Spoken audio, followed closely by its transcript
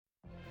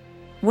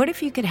What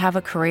if you could have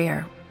a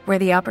career where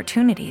the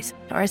opportunities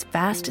are as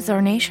vast as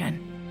our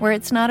nation, where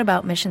it's not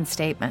about mission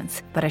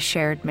statements, but a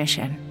shared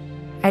mission?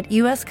 At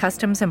U.S.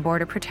 Customs and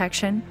Border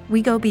Protection,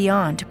 we go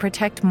beyond to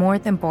protect more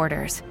than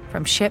borders.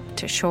 From ship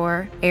to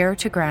shore, air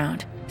to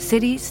ground,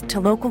 cities to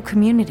local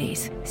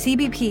communities,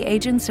 CBP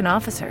agents and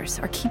officers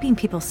are keeping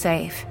people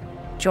safe.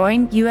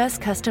 Join U.S.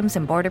 Customs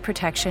and Border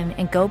Protection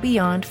and go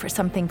beyond for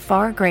something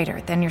far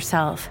greater than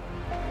yourself.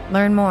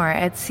 Learn more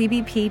at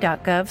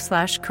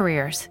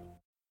cbp.gov/careers.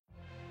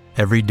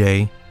 Every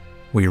day,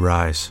 we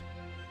rise,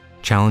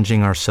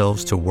 challenging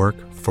ourselves to work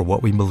for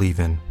what we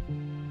believe in.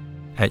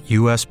 At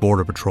U.S.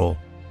 Border Patrol,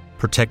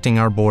 protecting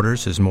our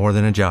borders is more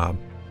than a job.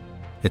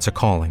 It's a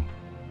calling.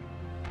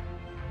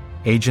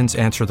 Agents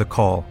answer the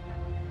call,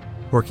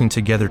 working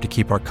together to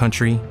keep our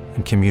country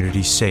and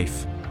communities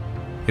safe.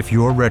 If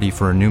you're ready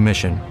for a new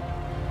mission,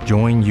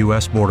 join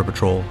U.S. Border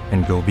Patrol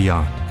and go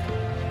beyond.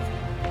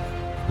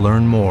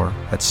 Learn more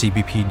at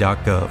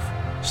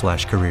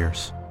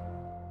cbp.gov/careers.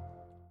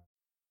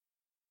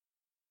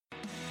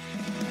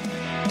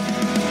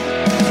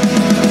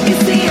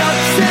 It's the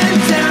ups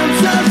and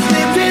downs of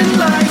living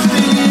life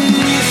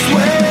this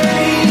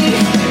way.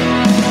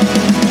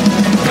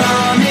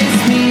 Promise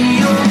me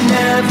you'll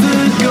never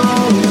go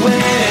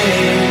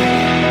away.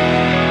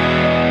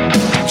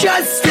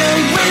 Just stay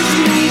with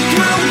me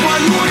through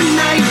one more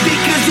night,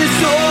 because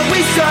there's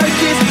always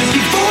darkness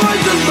before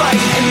the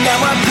light. And now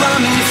I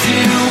promise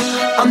you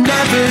I'll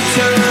never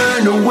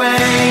turn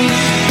away.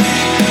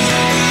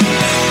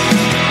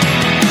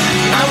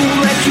 I won't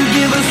let you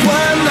give us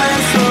one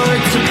last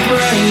heart to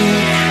break.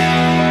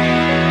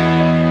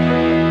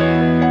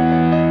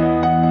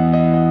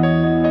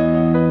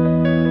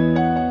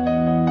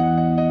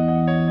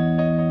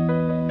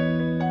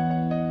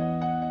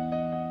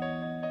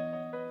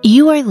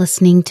 You are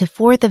listening to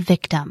For the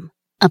Victim,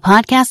 a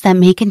podcast that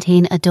may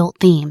contain adult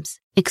themes,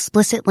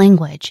 explicit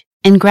language,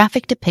 and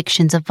graphic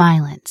depictions of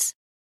violence.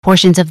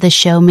 Portions of this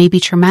show may be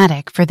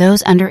traumatic for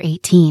those under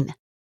 18.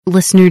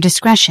 Listener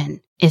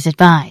discretion is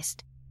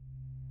advised.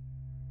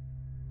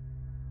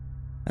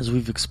 As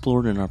we've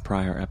explored in our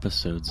prior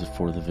episodes of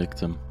For the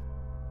Victim,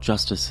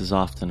 justice is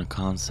often a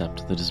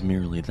concept that is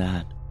merely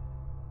that.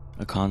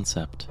 A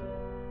concept.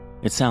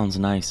 It sounds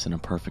nice in a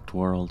perfect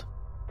world,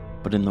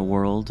 but in the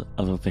world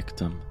of a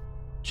victim,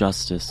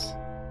 justice,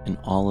 in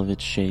all of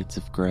its shades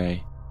of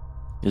gray,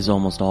 is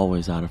almost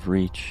always out of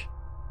reach.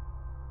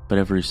 But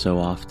every so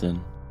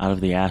often, out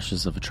of the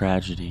ashes of a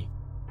tragedy,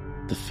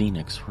 the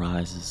phoenix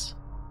rises.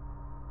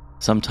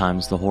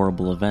 Sometimes the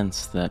horrible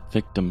events that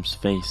victims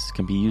face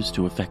can be used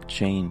to effect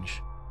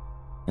change,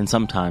 and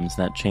sometimes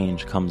that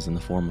change comes in the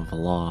form of a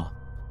law.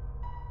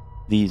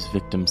 These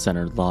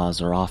victim-centered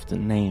laws are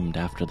often named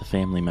after the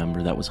family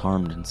member that was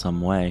harmed in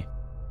some way.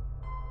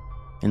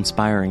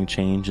 Inspiring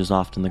change is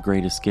often the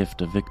greatest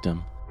gift a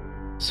victim,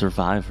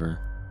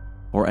 survivor,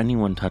 or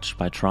anyone touched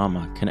by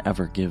trauma can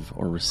ever give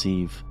or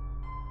receive.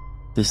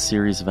 This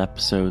series of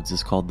episodes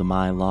is called the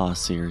My Law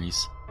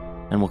series,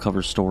 and will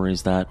cover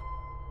stories that,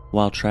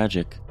 while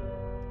tragic,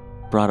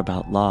 brought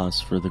about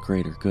laws for the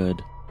greater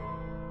good.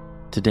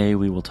 Today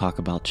we will talk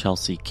about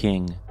Chelsea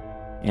King,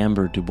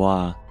 Amber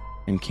Dubois,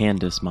 and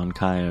Candice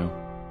Moncayo.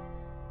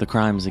 The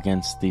crimes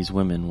against these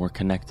women were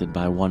connected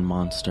by one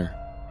monster,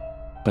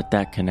 but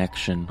that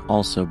connection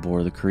also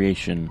bore the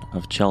creation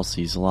of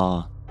Chelsea's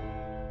Law.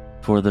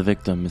 For the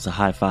Victim is a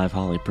High Five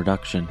Holly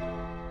production,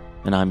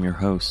 and I'm your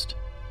host,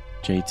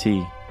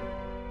 JT.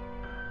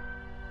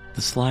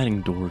 The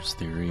sliding doors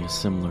theory is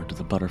similar to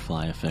the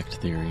butterfly effect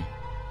theory,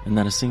 in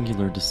that a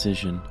singular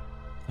decision,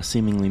 a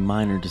seemingly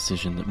minor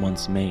decision that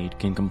once made,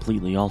 can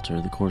completely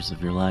alter the course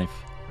of your life.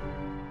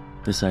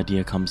 This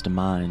idea comes to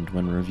mind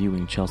when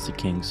reviewing Chelsea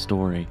King's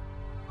story.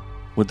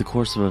 Would the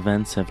course of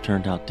events have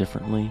turned out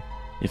differently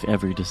if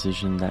every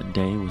decision that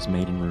day was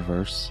made in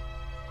reverse?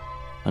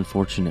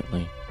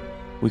 Unfortunately,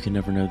 we can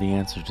never know the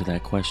answer to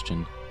that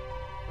question.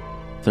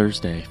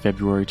 Thursday,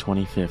 February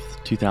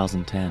 25th,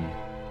 2010,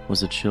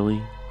 was a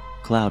chilly,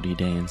 cloudy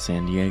day in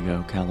San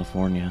Diego,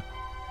 California.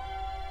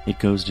 It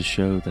goes to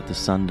show that the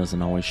sun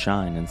doesn't always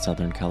shine in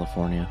Southern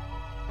California.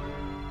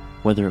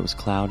 Whether it was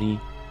cloudy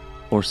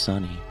or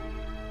sunny,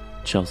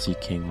 Chelsea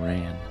King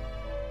ran.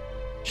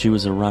 She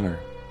was a runner,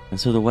 and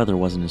so the weather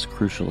wasn't as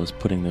crucial as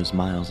putting those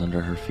miles under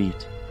her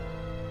feet.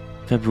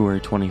 February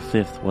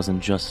 25th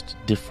wasn't just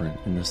different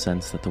in the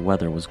sense that the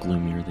weather was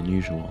gloomier than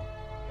usual.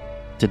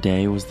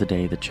 Today was the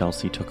day that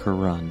Chelsea took her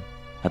run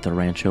at the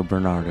Rancho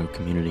Bernardo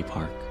Community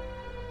Park,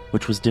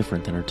 which was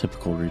different than her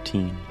typical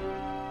routine.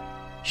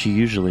 She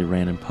usually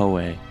ran in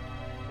Poway,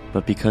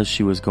 but because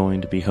she was going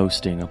to be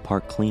hosting a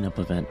park cleanup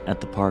event at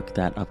the park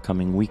that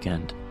upcoming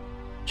weekend,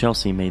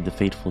 Chelsea made the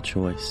fateful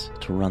choice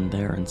to run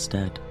there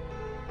instead.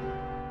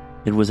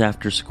 It was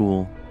after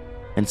school,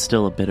 and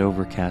still a bit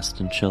overcast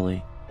and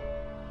chilly.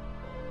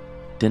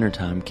 Dinner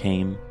time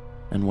came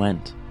and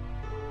went,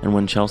 and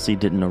when Chelsea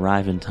didn't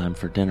arrive in time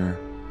for dinner,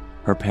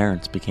 her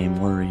parents became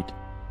worried.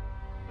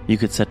 You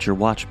could set your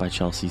watch by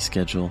Chelsea's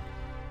schedule,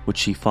 which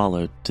she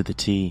followed to the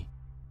T.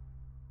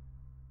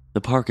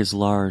 The park is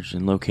large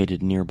and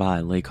located nearby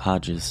Lake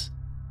Hodges.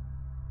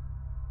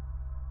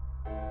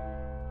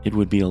 It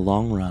would be a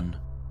long run,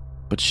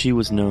 but she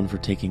was known for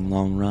taking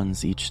long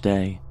runs each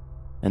day,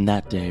 and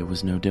that day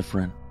was no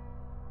different.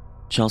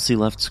 Chelsea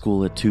left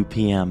school at 2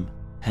 p.m.,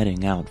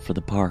 heading out for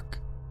the park,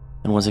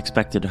 and was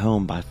expected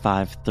home by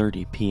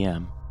 5:30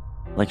 p.m.,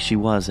 like she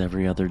was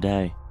every other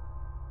day.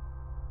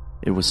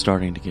 It was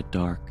starting to get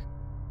dark,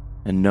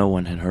 and no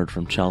one had heard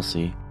from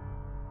Chelsea,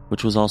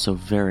 which was also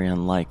very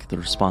unlike the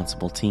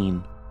responsible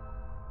teen.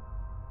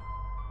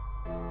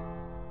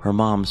 Her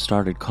mom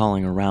started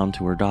calling around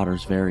to her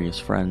daughter's various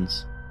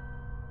friends,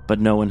 but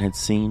no one had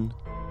seen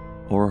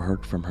or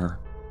heard from her.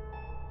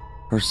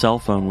 Her cell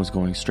phone was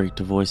going straight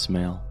to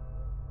voicemail,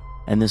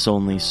 and this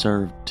only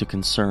served to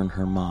concern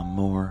her mom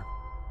more.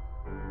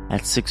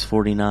 At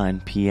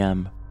 6:49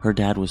 p.m., her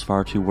dad was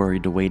far too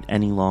worried to wait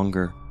any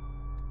longer,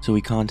 so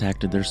he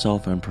contacted their cell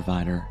phone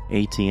provider,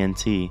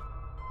 AT&T,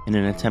 in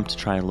an attempt to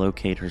try to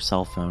locate her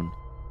cell phone.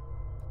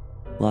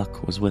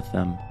 Luck was with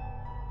them,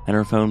 and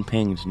her phone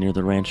pinged near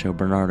the Rancho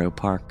Bernardo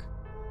Park.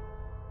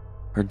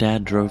 Her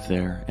dad drove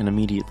there and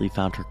immediately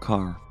found her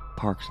car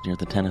parked near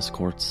the tennis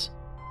courts.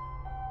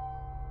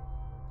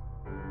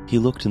 He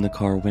looked in the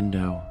car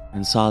window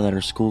and saw that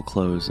her school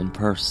clothes and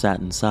purse sat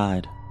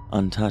inside,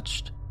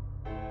 untouched.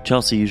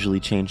 Chelsea usually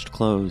changed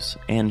clothes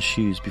and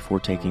shoes before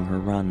taking her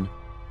run,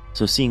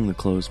 so seeing the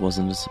clothes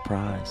wasn't a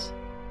surprise.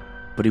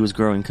 But he was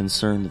growing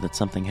concerned that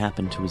something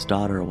happened to his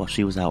daughter while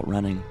she was out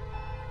running.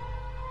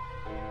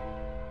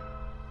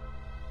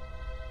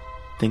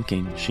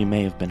 Thinking she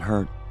may have been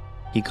hurt,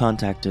 he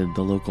contacted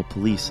the local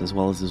police as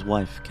well as his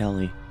wife,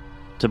 Kelly,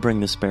 to bring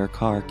the spare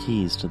car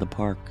keys to the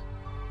park.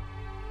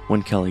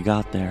 When Kelly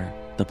got there,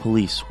 the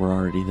police were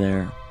already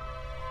there,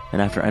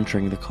 and after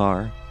entering the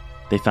car,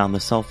 they found the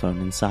cell phone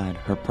inside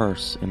her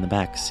purse in the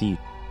back seat.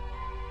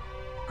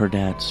 Her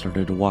dad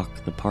started to walk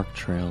the park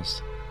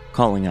trails,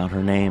 calling out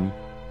her name.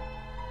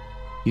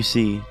 You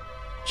see,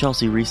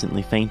 Chelsea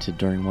recently fainted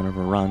during one of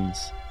her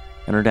runs,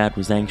 and her dad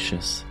was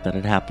anxious that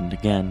it happened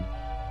again.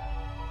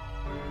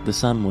 The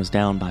sun was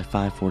down by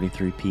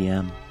 5:43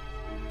 p.m.,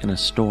 and a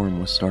storm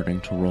was starting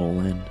to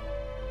roll in.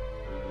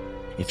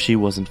 If she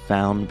wasn't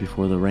found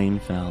before the rain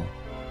fell,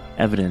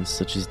 evidence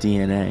such as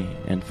DNA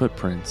and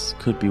footprints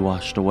could be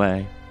washed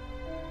away,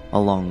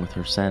 along with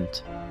her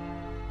scent.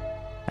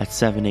 At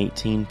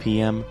 7:18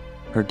 p.m.,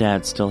 her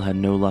dad still had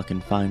no luck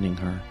in finding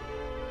her,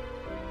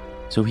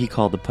 so he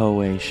called the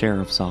Poway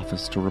Sheriff's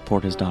Office to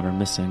report his daughter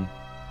missing.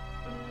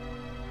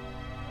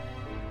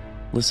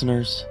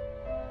 Listeners,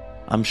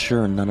 I'm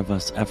sure none of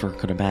us ever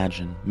could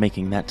imagine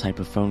making that type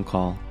of phone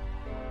call,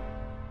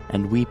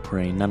 and we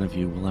pray none of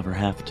you will ever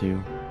have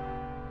to.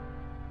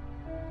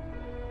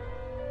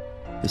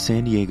 The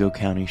San Diego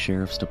County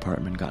Sheriff's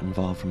Department got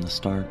involved from the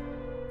start,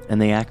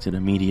 and they acted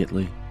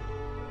immediately.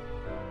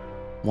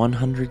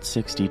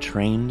 160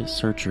 trained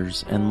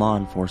searchers and law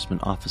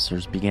enforcement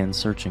officers began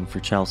searching for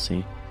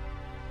Chelsea.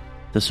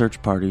 The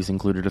search parties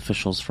included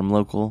officials from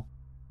local,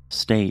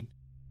 state,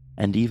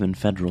 and even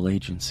federal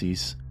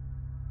agencies.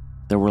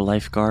 There were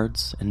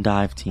lifeguards and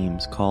dive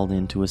teams called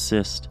in to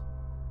assist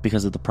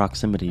because of the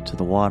proximity to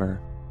the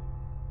water.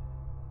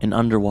 An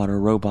underwater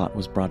robot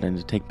was brought in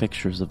to take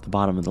pictures of the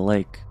bottom of the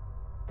lake.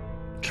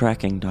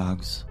 Tracking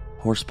dogs,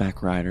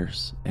 horseback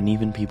riders, and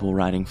even people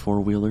riding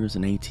four-wheelers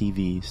and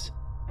ATVs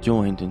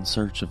joined in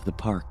search of the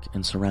park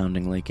and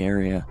surrounding lake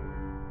area.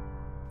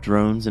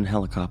 Drones and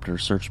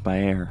helicopters searched by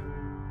air,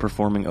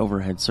 performing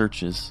overhead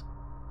searches.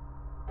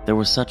 There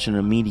was such an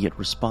immediate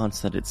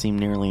response that it seemed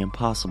nearly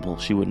impossible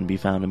she wouldn't be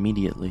found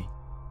immediately.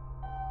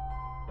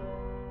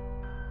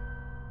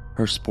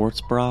 Her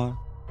sports bra,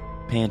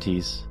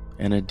 panties,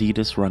 and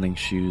Adidas running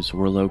shoes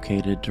were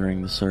located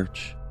during the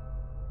search.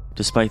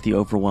 Despite the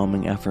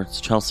overwhelming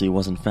efforts, Chelsea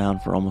wasn't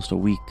found for almost a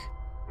week.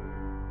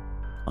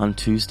 On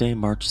Tuesday,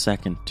 March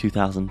 2nd,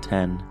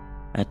 2010,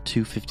 at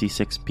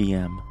 2:56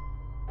 p.m.,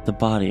 the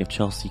body of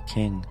Chelsea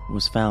King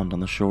was found on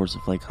the shores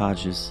of Lake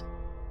Hodges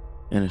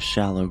in a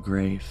shallow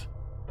grave.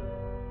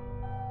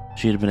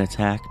 She had been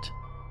attacked,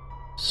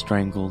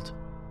 strangled,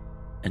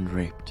 and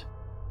raped.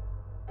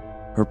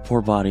 Her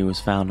poor body was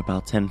found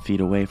about 10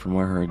 feet away from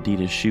where her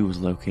Adidas shoe was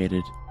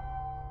located,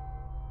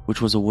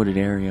 which was a wooded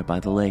area by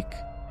the lake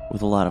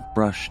with a lot of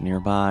brush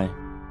nearby.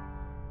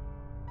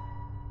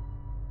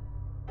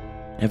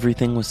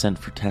 Everything was sent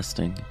for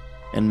testing,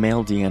 and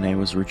male DNA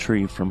was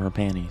retrieved from her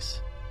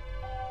panties.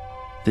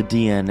 The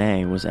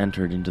DNA was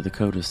entered into the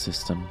CODIS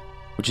system,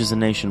 which is a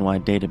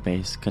nationwide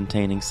database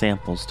containing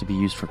samples to be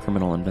used for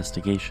criminal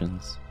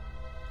investigations.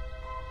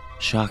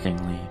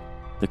 Shockingly,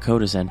 the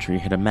CODIS entry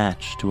hit a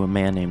match to a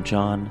man named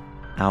John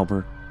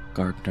Albert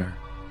Gardner,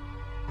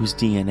 whose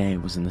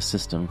DNA was in the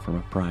system from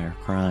a prior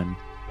crime.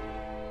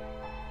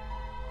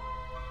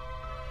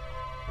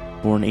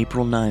 Born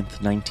April 9,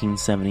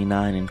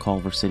 1979 in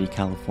Culver City,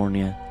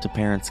 California, to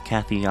parents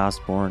Kathy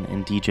Osborne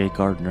and DJ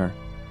Gardner,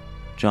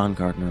 John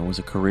Gardner was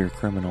a career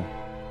criminal.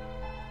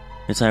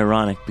 It's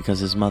ironic because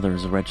his mother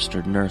is a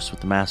registered nurse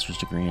with a master's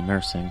degree in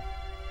nursing.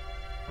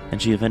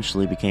 and she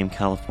eventually became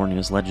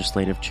California's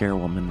legislative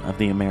chairwoman of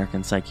the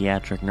American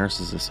Psychiatric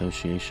Nurses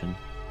Association.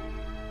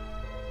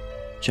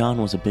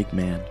 John was a big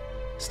man,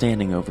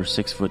 standing over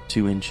 6 foot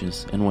 2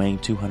 inches and weighing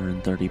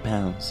 230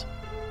 pounds.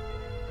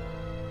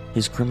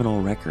 His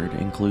criminal record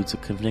includes a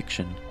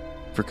conviction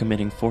for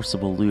committing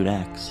forcible lewd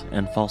acts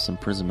and false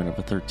imprisonment of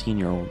a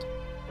 13-year-old,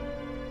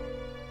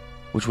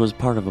 which was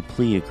part of a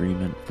plea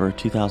agreement for a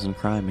 2000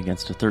 crime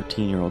against a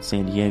 13-year-old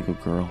San Diego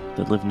girl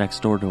that lived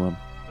next door to him.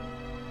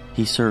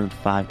 He served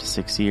 5 to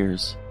 6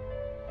 years,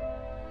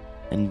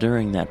 and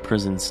during that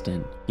prison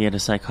stint, he had a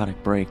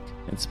psychotic break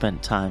and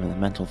spent time in a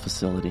mental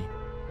facility.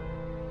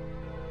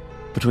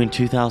 Between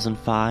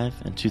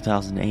 2005 and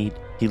 2008,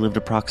 he lived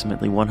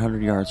approximately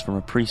 100 yards from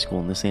a preschool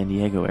in the San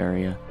Diego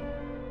area,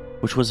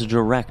 which was a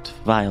direct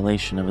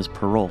violation of his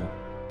parole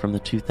from the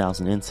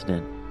 2000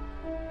 incident,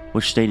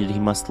 which stated he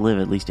must live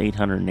at least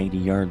 880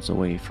 yards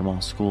away from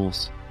all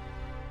schools.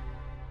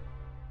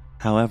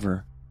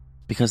 However,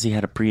 because he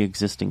had a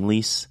pre-existing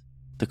lease,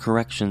 the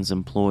corrections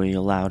employee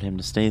allowed him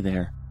to stay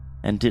there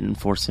and didn't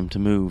force him to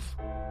move.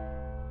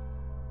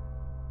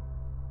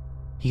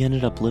 He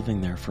ended up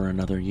living there for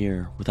another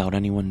year without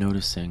anyone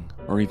noticing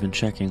or even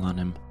checking on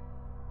him.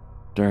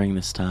 During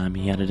this time,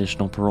 he had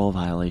additional parole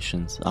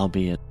violations,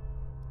 albeit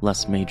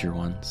less major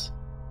ones.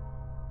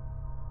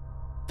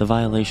 The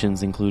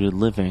violations included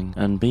living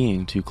and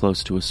being too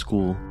close to a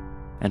school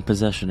and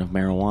possession of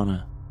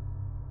marijuana.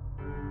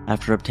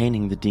 After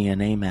obtaining the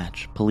DNA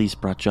match, police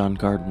brought John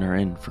Gardner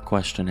in for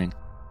questioning.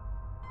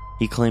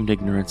 He claimed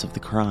ignorance of the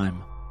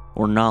crime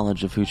or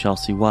knowledge of who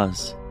Chelsea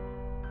was.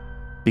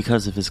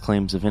 Because of his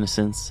claims of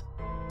innocence,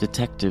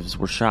 detectives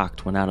were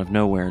shocked when out of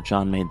nowhere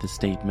John made the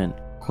statement,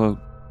 quote,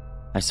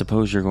 "I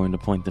suppose you're going to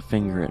point the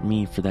finger at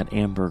me for that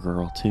Amber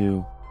girl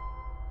too."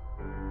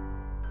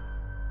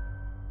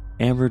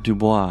 Amber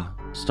Dubois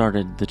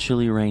started the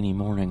chilly, rainy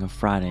morning of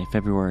Friday,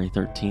 February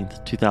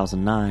 13th,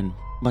 2009,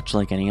 much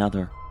like any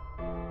other.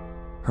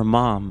 Her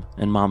mom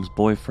and mom's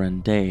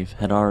boyfriend, Dave,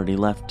 had already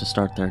left to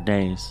start their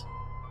days.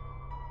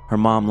 Her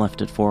mom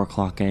left at 4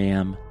 o'clock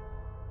a.m.,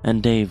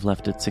 and Dave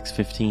left at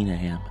 6:15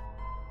 a.m.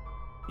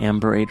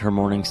 Amber ate her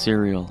morning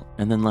cereal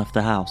and then left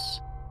the house,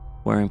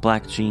 wearing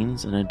black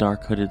jeans and a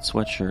dark hooded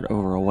sweatshirt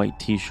over a white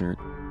t-shirt.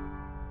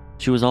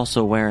 She was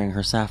also wearing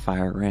her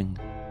sapphire ring.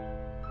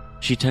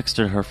 She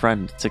texted her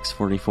friend at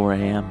 6:44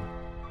 a.m.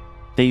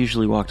 They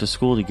usually walked to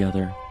school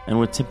together and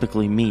would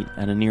typically meet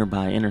at a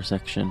nearby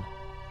intersection.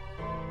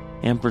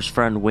 Amber's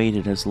friend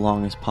waited as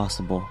long as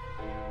possible,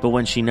 but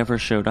when she never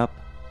showed up,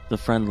 the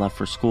friend left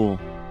for school.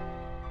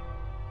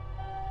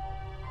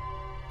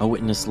 A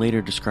witness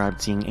later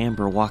described seeing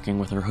Amber walking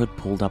with her hood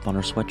pulled up on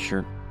her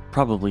sweatshirt,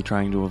 probably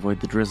trying to avoid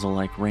the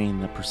drizzle-like rain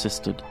that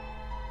persisted.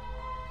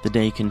 The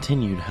day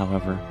continued,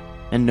 however,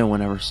 and no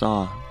one ever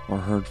saw or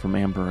heard from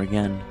Amber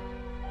again.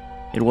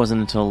 It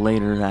wasn't until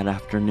later that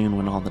afternoon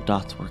when all the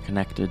dots were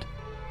connected.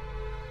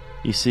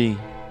 You see,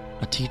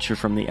 a teacher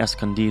from the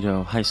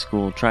Escondido High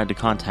School tried to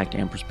contact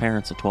Amber's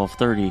parents at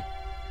 12:30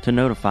 to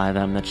notify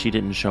them that she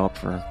didn't show up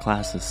for her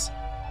classes.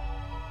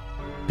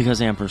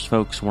 Because Amber's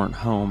folks weren't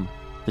home,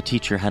 the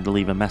teacher had to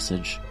leave a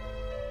message,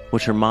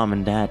 which her mom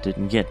and dad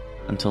didn't get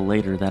until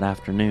later that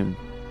afternoon.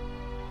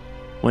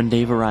 When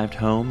Dave arrived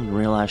home and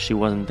realized she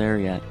wasn't there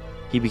yet,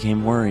 he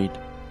became worried.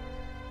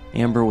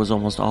 Amber was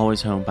almost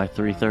always home by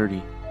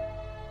 3:30.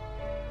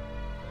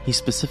 He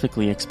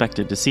specifically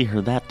expected to see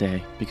her that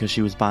day because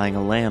she was buying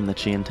a lamb that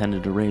she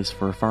intended to raise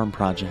for a farm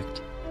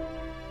project.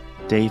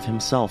 Dave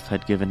himself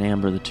had given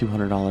Amber the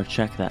 $200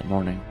 check that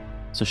morning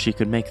so she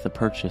could make the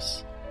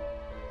purchase.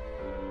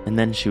 And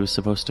then she was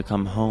supposed to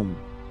come home.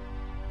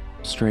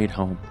 Straight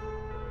home.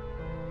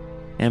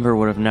 Amber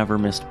would have never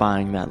missed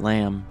buying that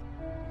lamb.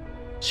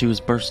 She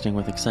was bursting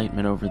with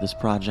excitement over this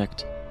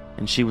project,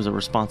 and she was a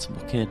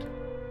responsible kid.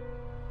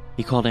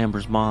 He called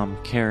Amber's mom,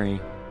 Carrie,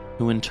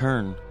 who in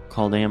turn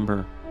called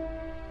Amber.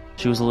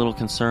 She was a little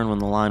concerned when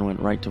the line went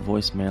right to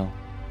voicemail,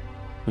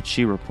 which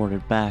she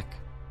reported back.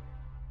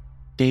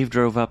 Dave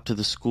drove up to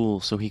the school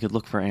so he could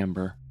look for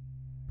Amber.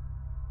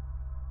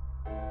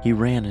 He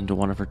ran into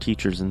one of her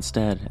teachers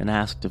instead and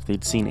asked if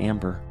they'd seen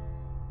Amber.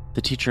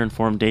 The teacher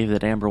informed Dave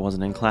that Amber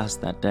wasn't in class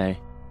that day.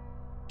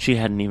 She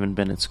hadn't even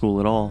been at school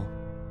at all,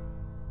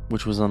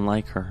 which was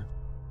unlike her.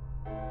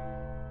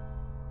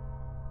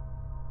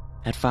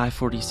 At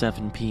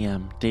 5:47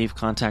 p.m., Dave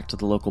contacted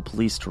the local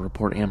police to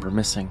report Amber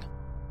missing.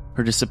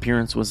 Her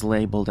disappearance was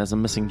labeled as a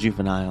missing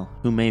juvenile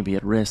who may be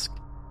at risk.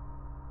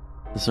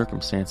 The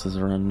circumstances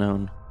are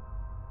unknown.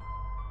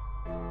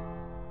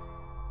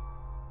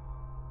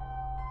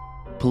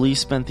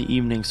 Police spent the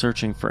evening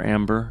searching for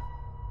Amber.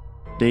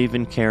 Dave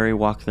and Carrie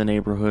walked the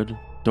neighborhood,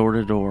 door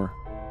to door,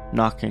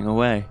 knocking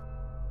away,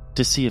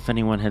 to see if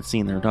anyone had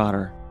seen their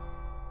daughter.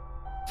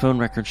 Phone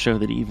records show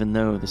that even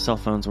though the cell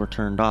phones were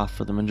turned off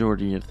for the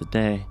majority of the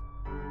day,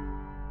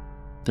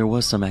 there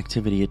was some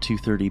activity at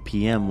 2:30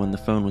 p.m. when the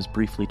phone was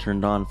briefly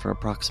turned on for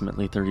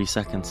approximately 30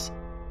 seconds,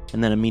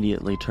 and then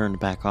immediately turned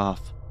back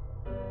off.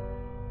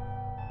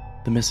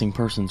 The missing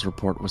persons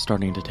report was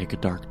starting to take a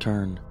dark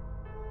turn,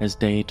 as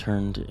day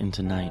turned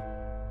into night.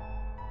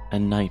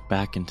 and night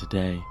back into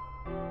day,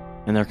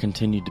 and there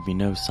continued to be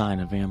no sign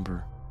of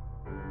Amber.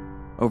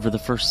 Over the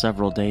first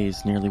several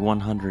days, nearly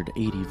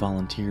 180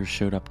 volunteers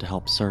showed up to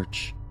help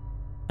search,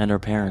 and her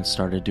parents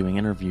started doing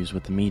interviews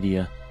with the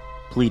media,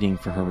 pleading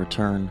for her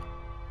return.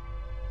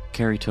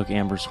 Carrie took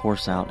Amber's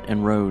horse out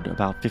and rode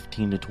about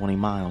 15 to 20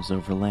 miles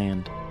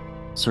overland,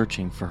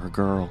 searching for her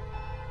girl.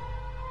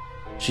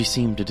 She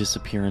seemed to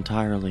disappear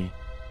entirely,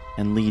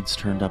 and leads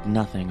turned up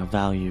nothing of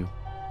value.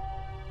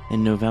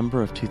 In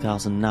November of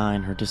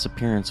 2009, her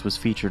disappearance was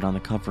featured on the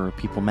cover of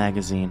People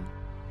magazine.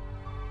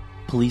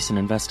 Police and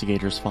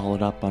investigators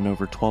followed up on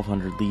over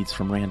 1,200 leads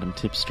from random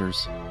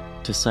tipsters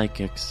to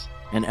psychics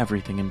and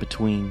everything in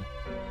between.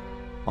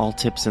 All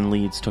tips and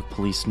leads took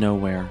police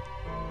nowhere,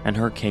 and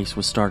her case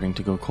was starting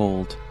to go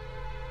cold.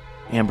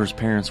 Amber's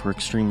parents were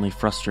extremely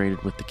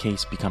frustrated with the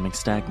case becoming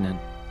stagnant.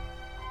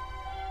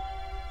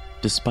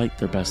 Despite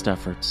their best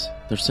efforts,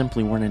 there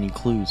simply weren't any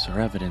clues or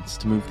evidence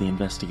to move the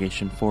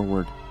investigation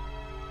forward.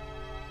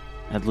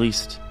 At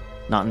least,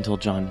 not until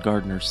John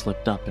Gardner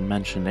slipped up and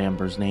mentioned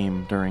Amber's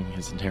name during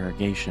his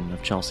interrogation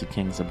of Chelsea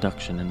King's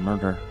abduction and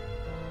murder.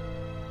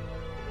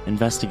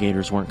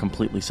 Investigators weren't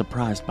completely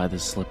surprised by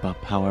this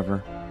slip-up,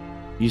 however.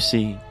 You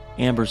see,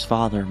 Amber's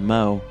father,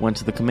 Mo, went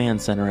to the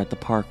command center at the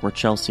park where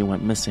Chelsea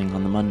went missing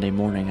on the Monday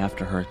morning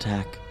after her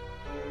attack.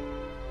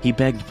 He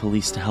begged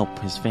police to help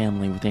his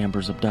family with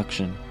Amber's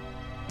abduction,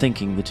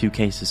 thinking the two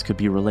cases could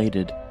be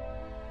related,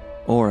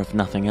 or if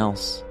nothing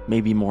else,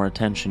 maybe more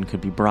attention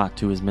could be brought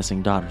to his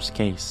missing daughter's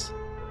case.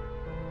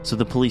 So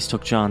the police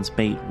took John's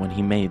bait when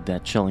he made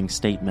that chilling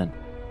statement,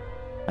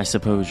 "I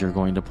suppose you're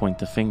going to point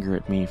the finger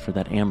at me for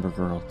that Amber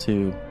girl,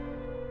 too."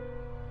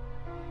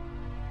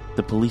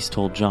 The police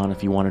told John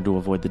if he wanted to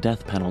avoid the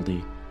death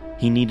penalty,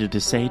 he needed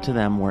to say to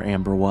them where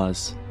Amber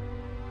was.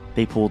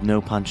 They pulled no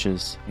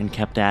punches and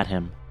kept at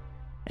him,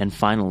 and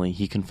finally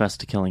he confessed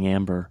to killing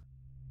Amber,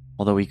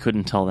 although he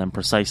couldn't tell them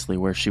precisely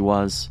where she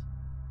was.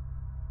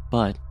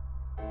 But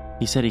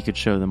he said he could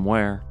show them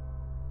where.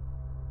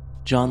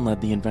 John led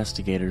the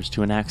investigators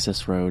to an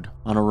access road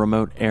on a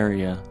remote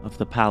area of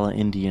the Pala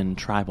Indian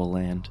tribal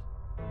land.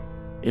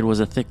 It was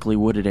a thickly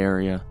wooded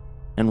area,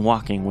 and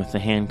walking with the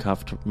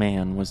handcuffed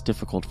man was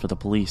difficult for the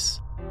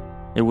police.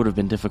 It would have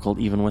been difficult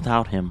even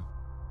without him.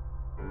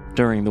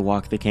 During the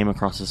walk, they came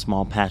across a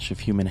small patch of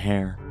human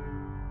hair,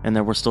 and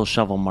there were still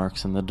shovel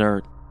marks in the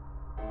dirt.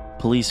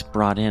 Police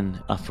brought in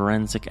a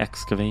forensic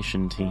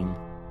excavation team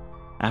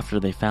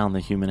after they found the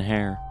human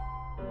hair.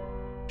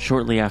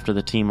 Shortly after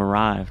the team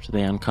arrived,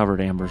 they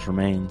uncovered Amber's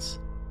remains.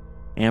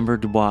 Amber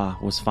Dubois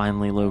was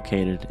finally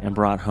located and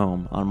brought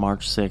home on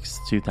March 6,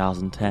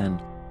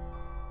 2010.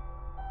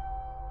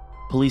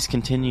 Police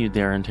continued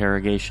their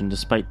interrogation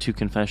despite 2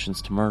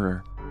 confessions to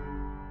murder.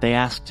 They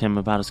asked him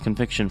about his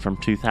conviction from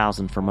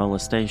 2000 for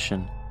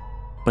molestation,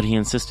 but he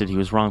insisted he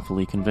was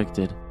wrongfully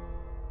convicted.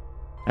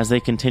 As they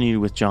continued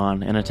with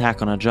John, an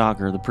attack on a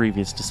jogger the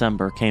previous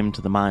December came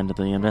to the mind of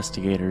the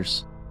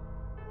investigators.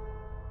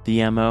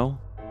 The MO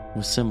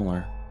was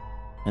similar,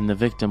 and the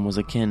victim was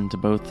akin to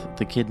both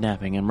the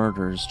kidnapping and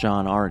murders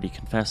John already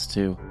confessed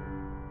to.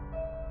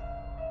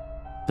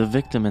 The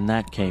victim in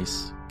that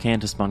case,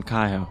 Candice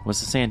Moncayo,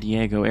 was a San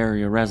Diego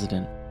area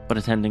resident, but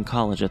attending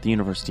college at the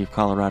University of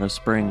Colorado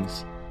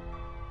Springs.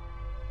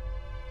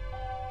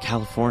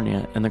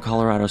 California and the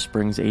Colorado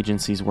Springs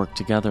agencies worked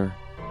together,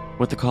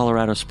 with the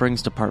Colorado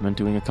Springs Department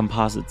doing a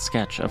composite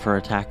sketch of her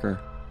attacker.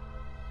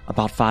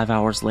 About 5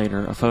 hours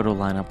later, a photo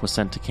lineup was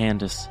sent to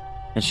Candice,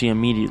 and she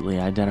immediately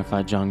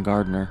identified John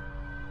Gardner.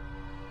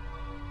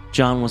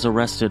 John was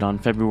arrested on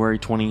February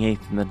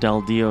 28th in the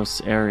Del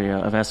Dios area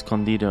of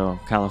Escondido,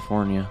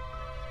 California,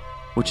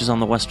 which is on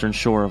the western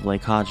shore of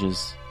Lake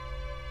Hodges.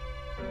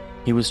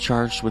 He was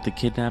charged with the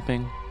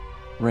kidnapping,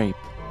 rape,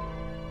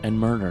 and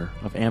murder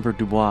of Amber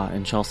Dubois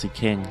and Chelsea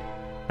King,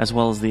 as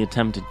well as the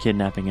attempted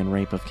kidnapping and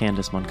rape of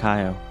Candice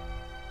Moncayo.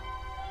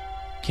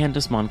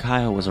 Candice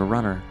Moncayo was a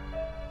runner.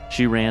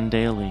 She ran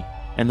daily,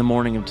 and the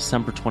morning of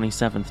December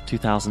 27,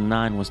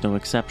 2009 was no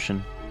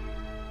exception.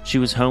 She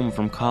was home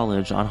from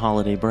college on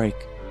holiday break,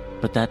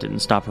 but that didn't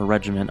stop her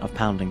regimen of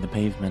pounding the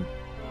pavement.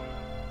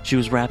 She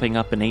was wrapping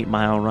up an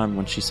 8-mile run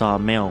when she saw a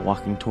male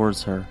walking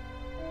towards her.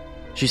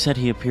 She said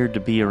he appeared to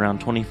be around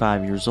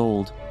 25 years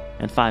old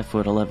and 5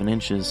 foot 11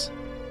 inches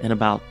and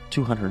about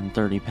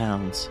 230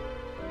 pounds.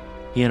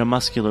 He had a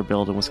muscular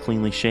build and was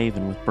cleanly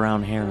shaven with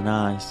brown hair and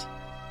eyes.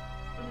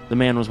 The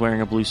man was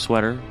wearing a blue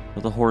sweater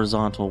with a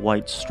horizontal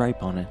white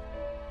stripe on it,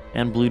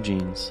 and blue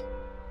jeans.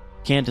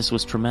 Candice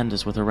was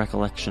tremendous with her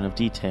recollection of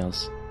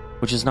details,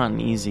 which is not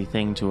an easy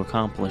thing to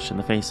accomplish in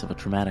the face of a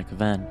traumatic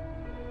event.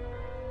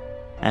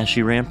 As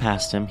she ran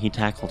past him, he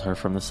tackled her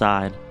from the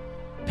side,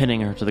 pinning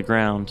her to the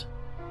ground,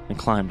 and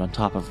climbed on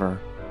top of her.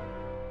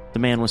 The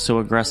man was so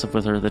aggressive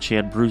with her that she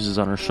had bruises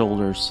on her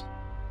shoulders.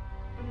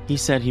 He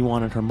said he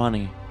wanted her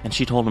money, and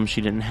she told him she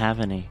didn't have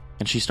any,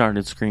 and she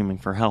started screaming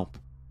for help.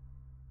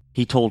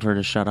 He told her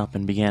to shut up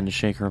and began to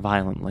shake her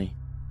violently.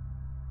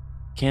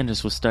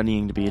 Candice was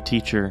studying to be a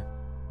teacher,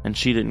 and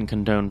she didn't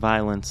condone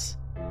violence,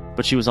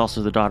 but she was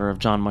also the daughter of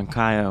John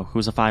Moncayo, who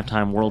was a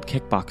 5-time world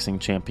kickboxing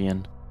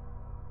champion.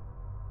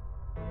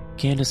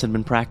 Candice had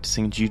been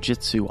practicing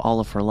jiu-jitsu all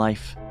of her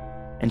life,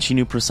 and she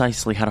knew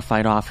precisely how to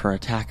fight off her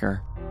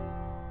attacker.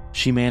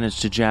 She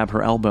managed to jab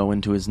her elbow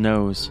into his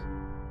nose.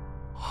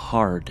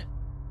 Hard.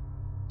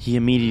 He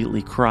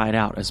immediately cried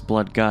out as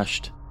blood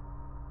gushed.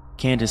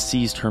 Candice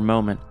seized her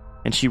moment,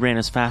 and she ran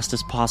as fast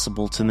as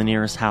possible to the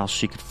nearest house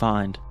she could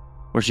find,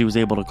 where she was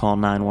able to call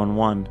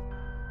 911.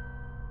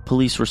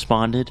 Police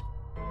responded,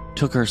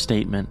 took her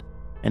statement,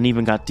 and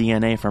even got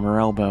DNA from her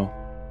elbow.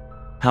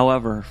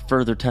 However,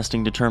 further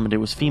testing determined it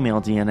was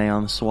female DNA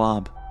on the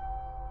swab.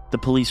 The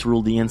police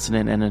ruled the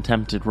incident an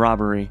attempted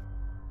robbery,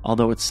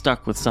 although it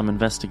stuck with some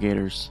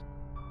investigators.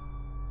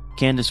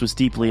 Candice was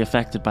deeply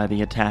affected by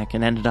the attack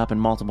and ended up in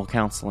multiple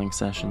counseling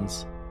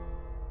sessions.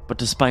 But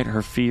despite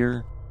her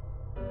fear,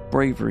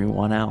 bravery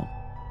won out.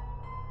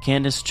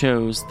 Candice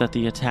chose that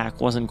the attack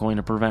wasn't going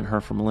to prevent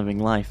her from living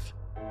life.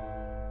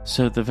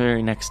 So the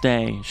very next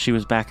day, she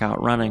was back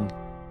out running,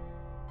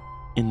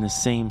 in the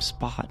same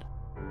spot.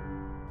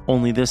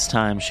 Only this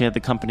time, she had the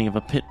company of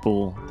a pit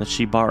bull that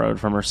she borrowed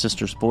from her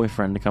sister's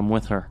boyfriend to come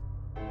with her.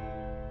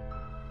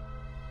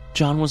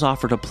 John was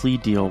offered a plea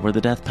deal where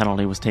the death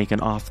penalty was taken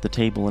off the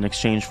table in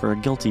exchange for a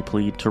guilty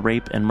plea to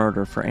rape and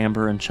murder for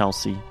Amber and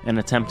Chelsea and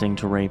attempting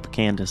to rape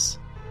Candice.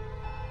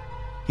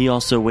 He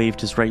also waived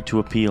his right to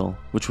appeal,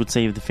 which would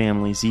save the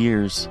families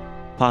years,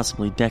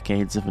 possibly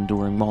decades of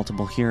enduring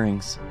multiple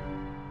hearings.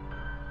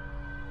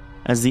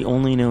 As the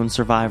only known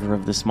survivor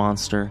of this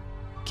monster,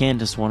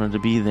 Candice wanted to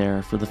be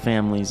there for the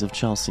families of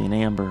Chelsea and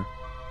Amber.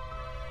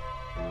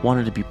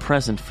 Wanted to be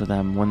present for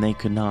them when they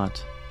could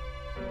not.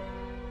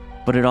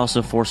 But it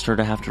also forced her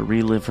to have to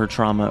relive her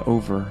trauma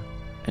over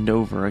and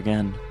over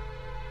again.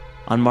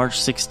 On March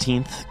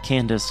 16th,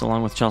 Candice,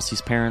 along with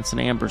Chelsea's parents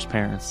and Amber's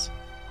parents,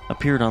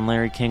 appeared on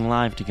Larry King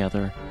Live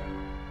together.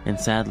 And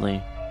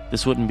sadly,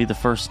 this wouldn't be the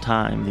first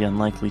time the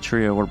unlikely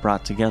trio were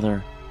brought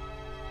together.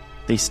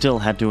 They still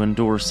had to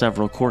endure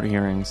several court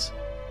hearings.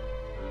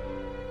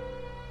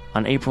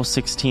 On April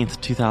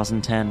 16th,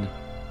 2010,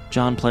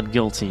 John pled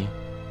guilty,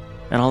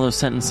 and although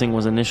sentencing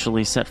was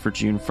initially set for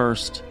June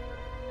 1st,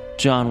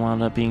 John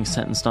wound up being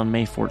sentenced on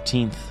May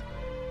 14th.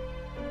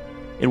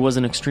 It was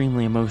an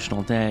extremely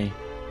emotional day,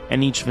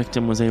 and each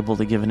victim was able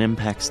to give an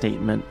impact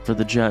statement for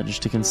the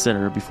judge to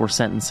consider before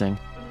sentencing.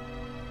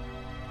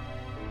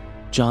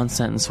 John's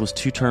sentence was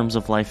 2 terms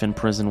of life in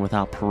prison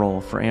without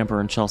parole for Amber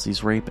and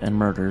Chelsea's rape and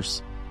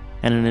murders,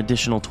 and an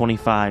additional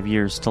 25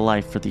 years to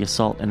life for the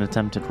assault and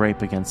attempted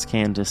rape against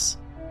Candice.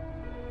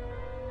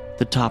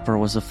 The topper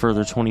was a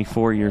further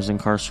 24 years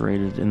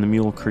incarcerated in the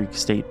Mule Creek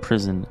State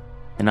Prison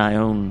in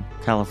Ione,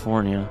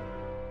 California.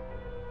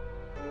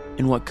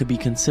 In what could be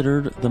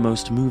considered the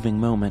most moving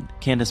moment,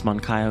 Candice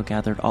Moncayo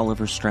gathered all of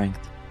her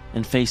strength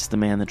and faced the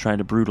man that tried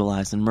to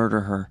brutalize and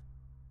murder her.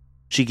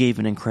 She gave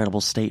an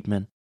incredible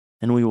statement,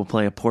 and we will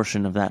play a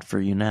portion of that for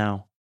you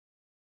now.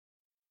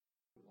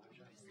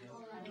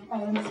 My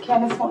name is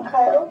Candice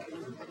Moncayo.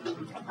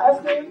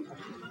 Last name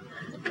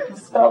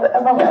is spelled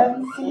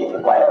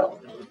Moncayo.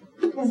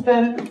 It's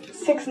been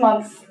 6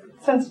 months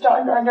since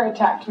John Gardner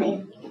attacked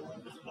me.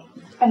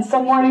 And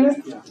some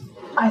mornings,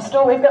 I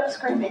still wake up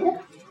screaming.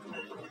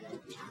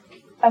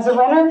 As a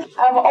runner,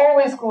 I've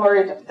always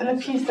gloried in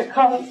the peace that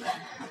comes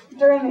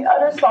during the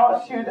utter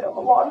solitude of a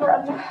long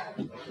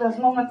run. Those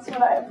moments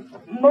when I am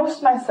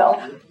most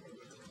myself,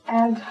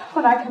 and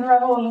when I can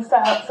revel in the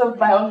silence of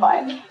my own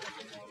mind.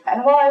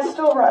 And while I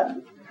still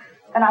run,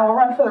 and I will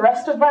run for the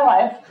rest of my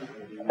life,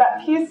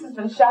 that peace has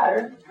been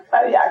shattered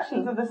by the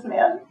actions of this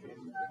man.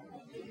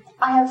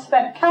 I have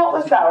spent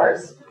countless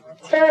hours,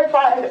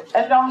 terrified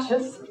and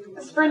nauseous,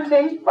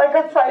 sprinting like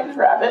a frightened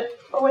rabbit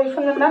away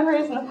from the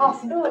memories and the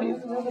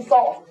possibilities of his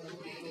assault.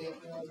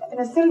 In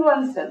a single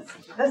instance,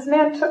 this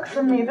man took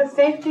from me the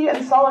safety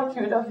and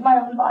solitude of my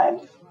own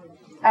mind.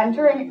 And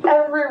during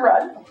every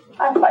run,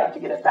 I fight to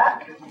get it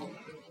back.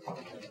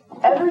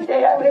 Every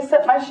day I lace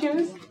up my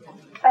shoes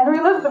and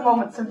relive the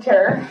moments of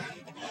terror,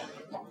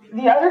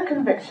 the utter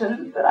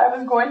conviction that I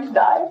was going to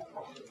die,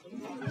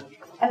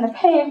 and the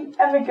pain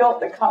and the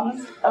guilt that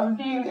comes of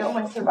being the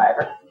only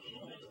survivor.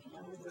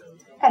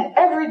 And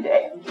every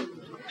day,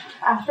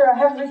 after I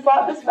have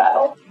refought this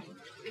battle,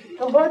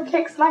 the Lord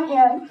takes my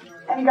hand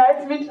and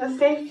guides me to the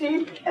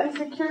safety and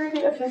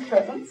security of His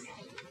presence.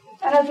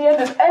 And at the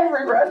end of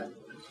every run,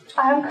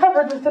 I am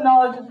covered with the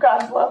knowledge of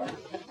God's love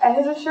and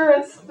His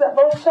assurance that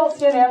both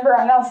Chelsea and Amber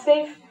are now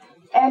safe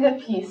and at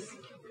peace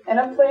in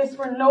a place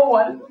where no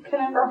one can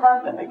ever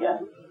harm them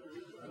again.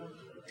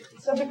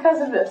 So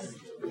because of this,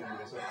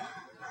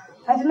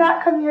 I did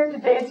not come here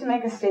today to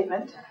make a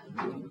statement.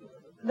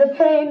 The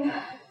pain,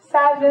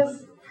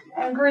 sadness,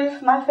 and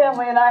grief my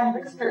family and I have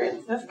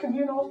experienced, this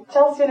communal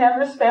Chelsea and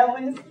Amber's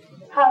families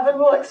have and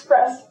will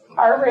express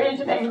our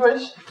rage and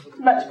anguish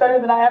much better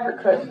than I ever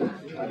could,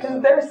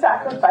 because their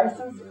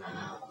sacrifices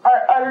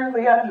are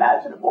utterly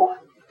unimaginable.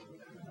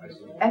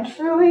 And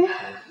truly,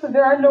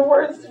 there are no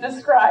words to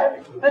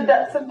describe the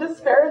depths of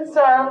despair and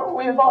sorrow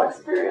we have all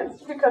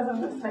experienced because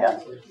of this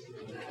man.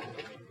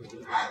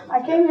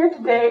 I came here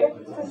today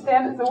to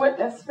stand as a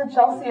witness for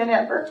Chelsea and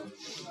Amber.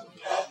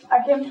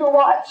 I came to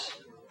watch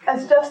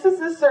as justice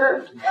is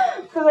served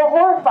for the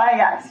horrifying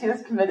acts he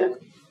has committed,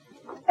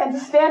 and to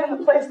stand in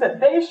the place that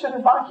they should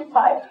have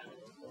occupied.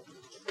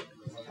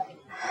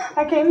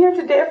 I came here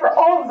today for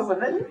all of the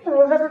women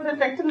who have ever been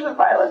victims of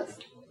violence,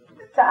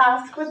 to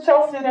ask with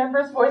Chelsea and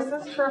Amber's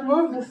voices to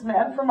remove this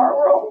man from our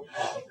world,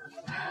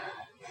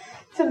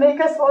 to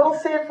make us a little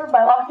safer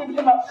by locking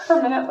him up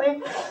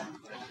permanently,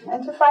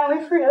 and to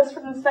finally free us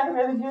from this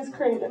nightmare that he has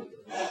created.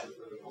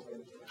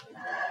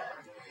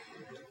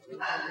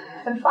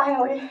 And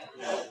finally,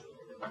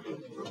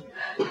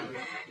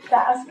 to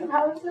ask him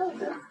how he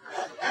feels it.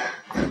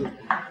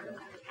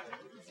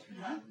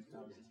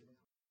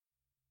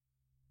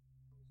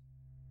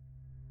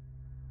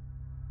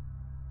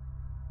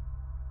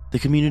 The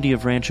community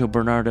of Rancho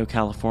Bernardo,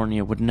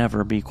 California would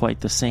never be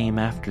quite the same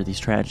after these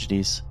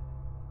tragedies.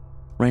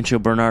 Rancho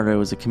Bernardo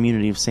is a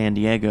community of San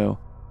Diego,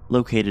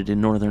 located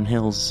in Northern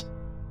Hills.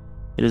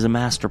 It is a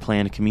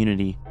master-planned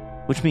community,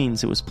 which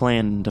means it was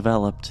planned and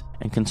developed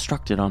and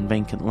constructed on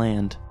vacant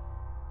land.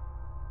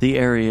 The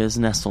area is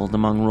nestled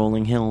among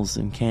rolling hills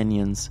and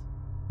canyons,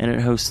 and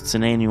it hosts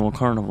an annual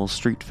carnival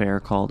street fair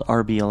called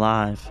RB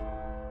Alive.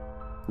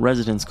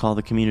 Residents call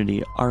the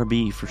community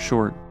RB for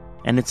short,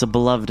 and it's a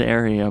beloved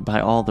area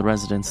by all the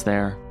residents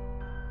there.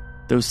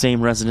 Those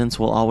same residents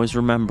will always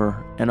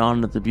remember and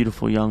honor the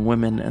beautiful young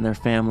women and their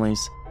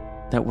families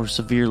that were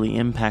severely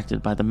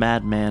impacted by the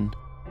madman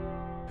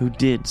who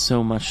did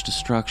so much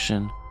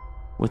destruction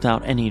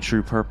without any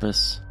true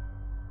purpose.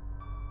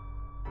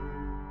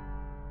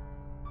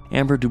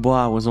 Amber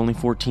Dubois was only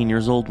 14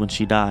 years old when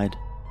she died.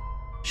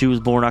 She was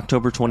born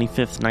October 25,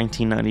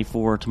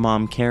 1994, to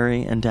Mom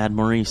Carrie and Dad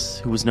Maurice,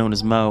 who was known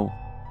as Mo.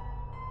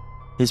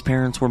 His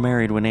parents were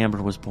married when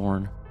Amber was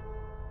born,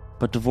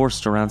 but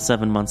divorced around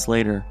 7 months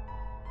later.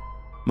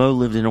 Mo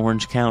lived in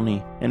Orange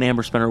County, and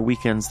Amber spent her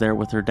weekends there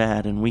with her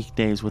dad and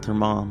weekdays with her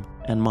mom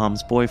and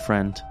Mom's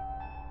boyfriend.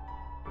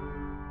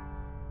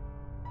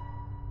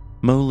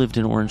 Mo lived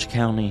in Orange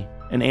County,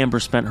 and Amber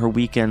spent her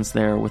weekends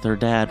there with her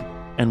dad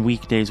and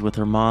weekdays with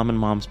her mom and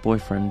Mom's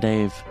boyfriend,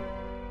 Dave.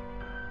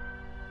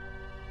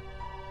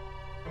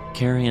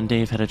 Carrie and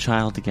Dave had a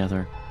child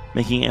together,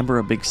 making Amber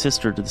a big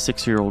sister to the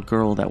 6-year-old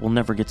girl that will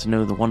never get to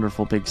know the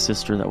wonderful big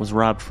sister that was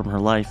robbed from her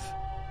life.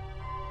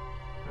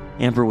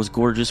 Amber was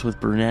gorgeous with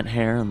brunette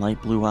hair and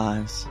light blue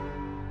eyes.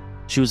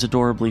 She was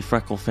adorably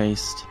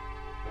freckle-faced,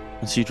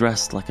 and she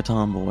dressed like a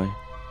tomboy.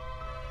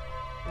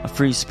 A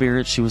free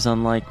spirit, she was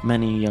unlike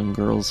many young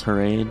girls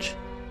her age.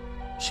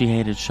 She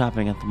hated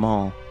shopping at the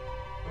mall.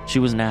 She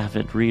was an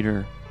avid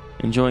reader,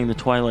 enjoying the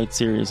Twilight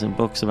series and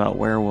books about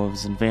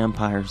werewolves and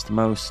vampires the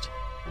most.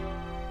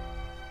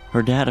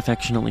 Her dad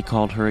affectionately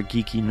called her a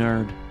geeky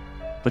nerd,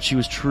 but she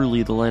was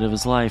truly the light of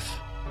his life.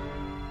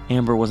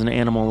 Amber was an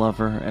animal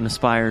lover and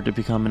aspired to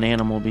become an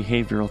animal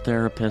behavioral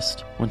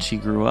therapist when she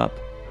grew up.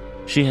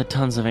 She had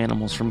tons of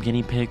animals, from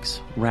guinea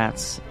pigs,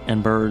 rats,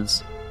 and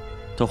birds,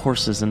 to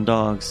horses and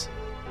dogs.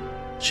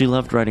 She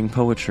loved writing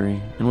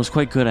poetry and was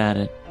quite good at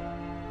it.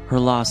 Her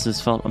loss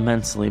is felt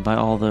immensely by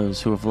all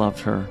those who have loved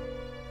her.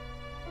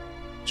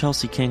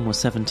 Chelsea King was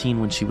 17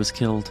 when she was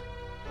killed.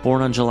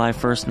 Born on July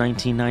 1,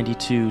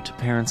 1992, to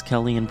parents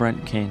Kelly and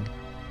Brent King.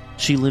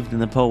 She lived in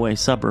the Poway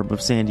suburb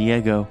of San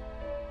Diego.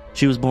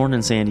 She was born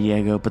in San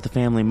Diego, but the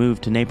family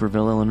moved to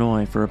Naperville,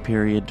 Illinois for a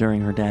period during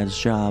her dad's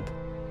job.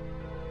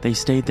 They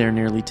stayed there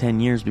nearly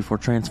 10 years before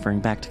transferring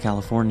back to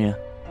California.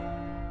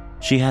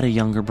 She had a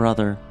younger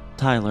brother,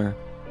 Tyler,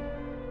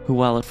 who,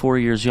 while at 4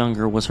 years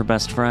younger, was her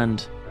best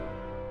friend.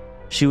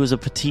 She was a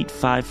petite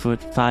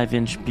 5-foot,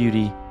 5-inch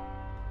beauty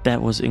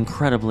that was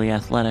incredibly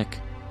athletic,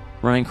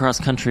 running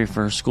cross-country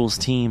for her school's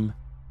team.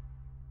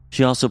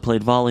 She also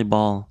played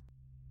volleyball.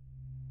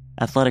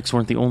 Athletics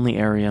weren't the only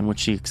area in which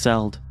she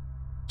excelled.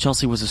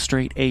 Chelsea was a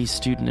straight A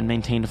student and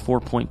maintained a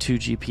 4.2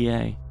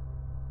 GPA.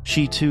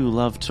 She, too,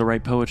 loved to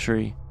write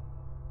poetry.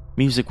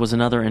 Music was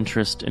another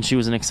interest, and she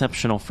was an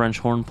exceptional French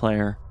horn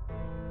player.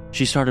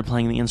 She started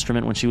playing the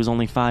instrument when she was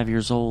only 5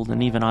 years old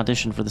and even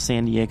auditioned for the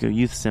San Diego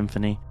Youth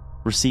Symphony,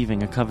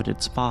 receiving a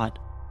coveted spot.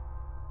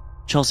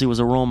 Chelsea was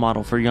a role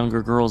model for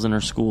younger girls in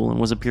her school and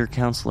was a peer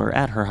counselor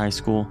at her high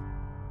school.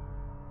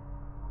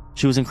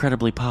 She was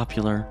incredibly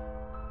popular,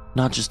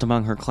 not just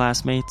among her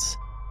classmates,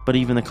 but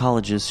even the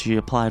colleges she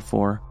applied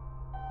for,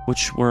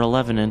 which were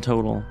 11 in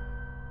total.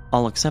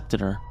 All accepted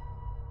her.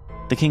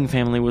 The King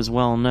family was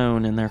well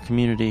known in their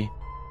community,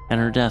 and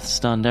her death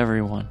stunned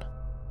everyone.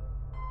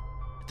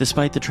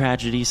 Despite the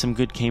tragedy, some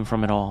good came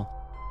from it all.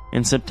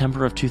 In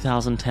September of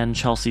 2010,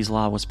 Chelsea's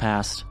Law was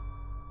passed.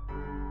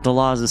 The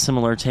law is a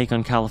similar take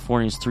on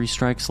California's 3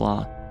 strikes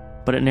law,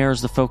 but it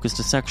narrows the focus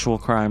to sexual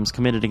crimes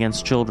committed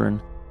against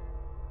children.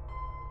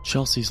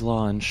 Chelsea's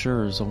Law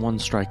ensures a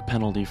 1-strike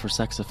penalty for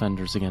sex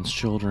offenders against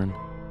children,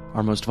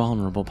 our most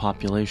vulnerable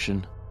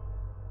population.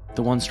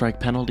 The 1-strike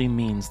penalty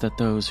means that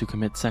those who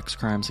commit sex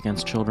crimes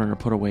against children are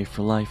put away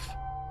for life.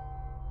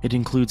 It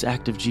includes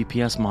active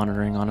GPS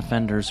monitoring on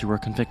offenders who are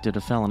convicted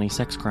of felony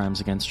sex crimes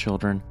against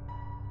children,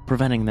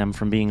 preventing them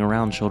from being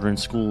around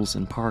children's schools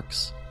and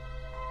parks.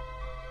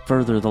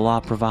 Further, the law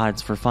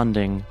provides for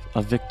funding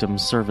of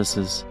victims'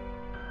 services,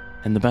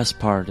 and the best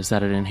part is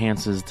that it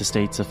enhances the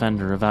state's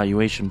offender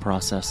evaluation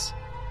process,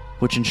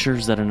 which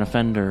ensures that an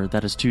offender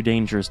that is too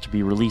dangerous to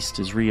be released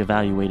is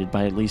re-evaluated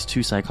by at least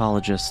 2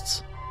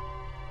 psychologists.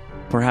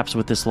 Perhaps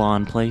with this law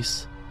in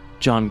place,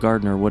 John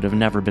Gardner would have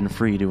never been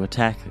free to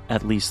attack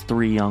at least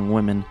 3 young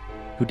women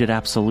who did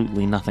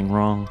absolutely nothing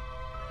wrong.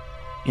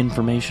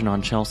 Information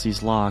on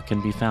Chelsea's law can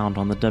be found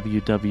on the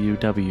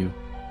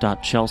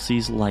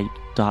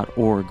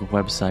www.chelseaslight.org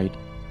website.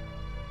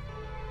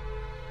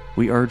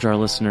 We urge our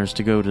listeners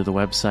to go to the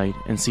website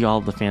and see all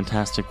the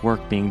fantastic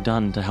work being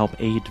done to help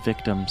aid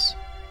victims,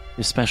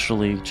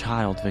 especially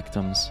child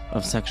victims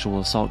of sexual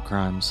assault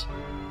crimes.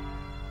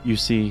 You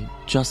see,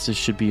 justice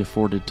should be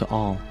afforded to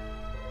all.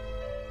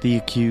 The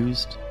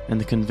accused and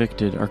the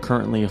convicted are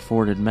currently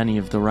afforded many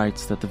of the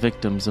rights that the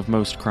victims of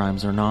most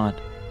crimes are not.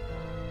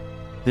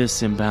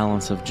 This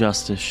imbalance of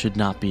justice should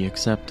not be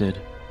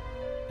accepted,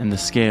 and the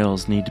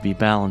scales need to be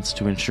balanced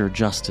to ensure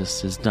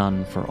justice is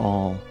done for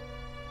all.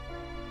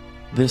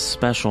 This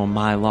special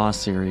My Law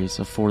series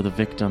of For the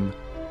Victim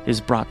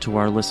is brought to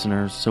our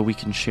listeners so we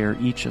can share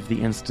each of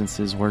the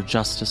instances where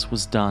justice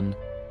was done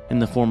in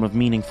the form of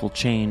meaningful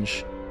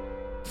change,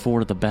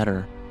 for the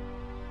better,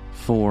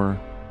 for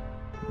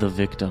the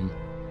victim.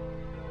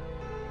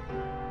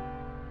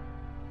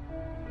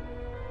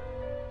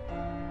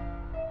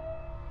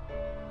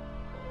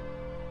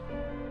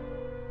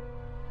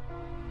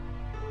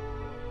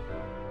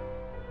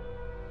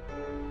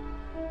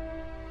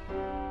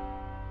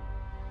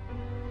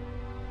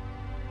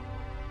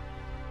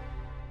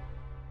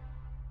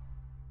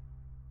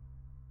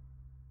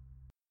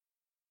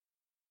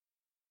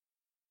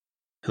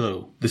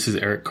 Hello, this is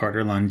Eric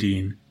Carter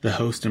Lundeen, the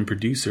host and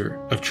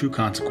producer of True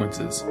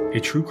Consequences, a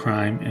true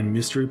crime and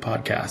mystery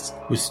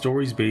podcast with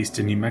stories based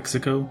in New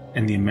Mexico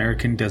and the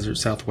American Desert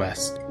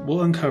Southwest.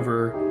 We'll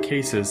uncover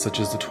cases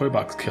such as the Toy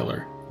Box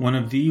Killer, one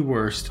of the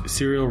worst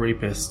serial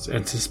rapists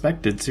and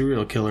suspected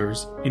serial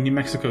killers in New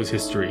Mexico's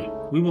history.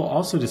 We will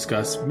also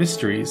discuss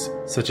mysteries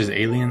such as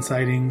alien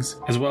sightings,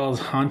 as well as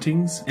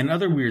hauntings and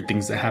other weird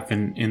things that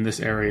happen in this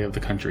area of the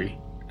country.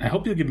 I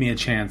hope you'll give me a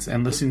chance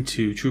and listen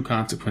to True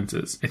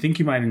Consequences. I think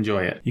you might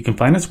enjoy it. You can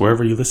find us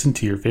wherever you listen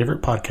to your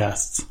favorite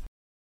podcasts.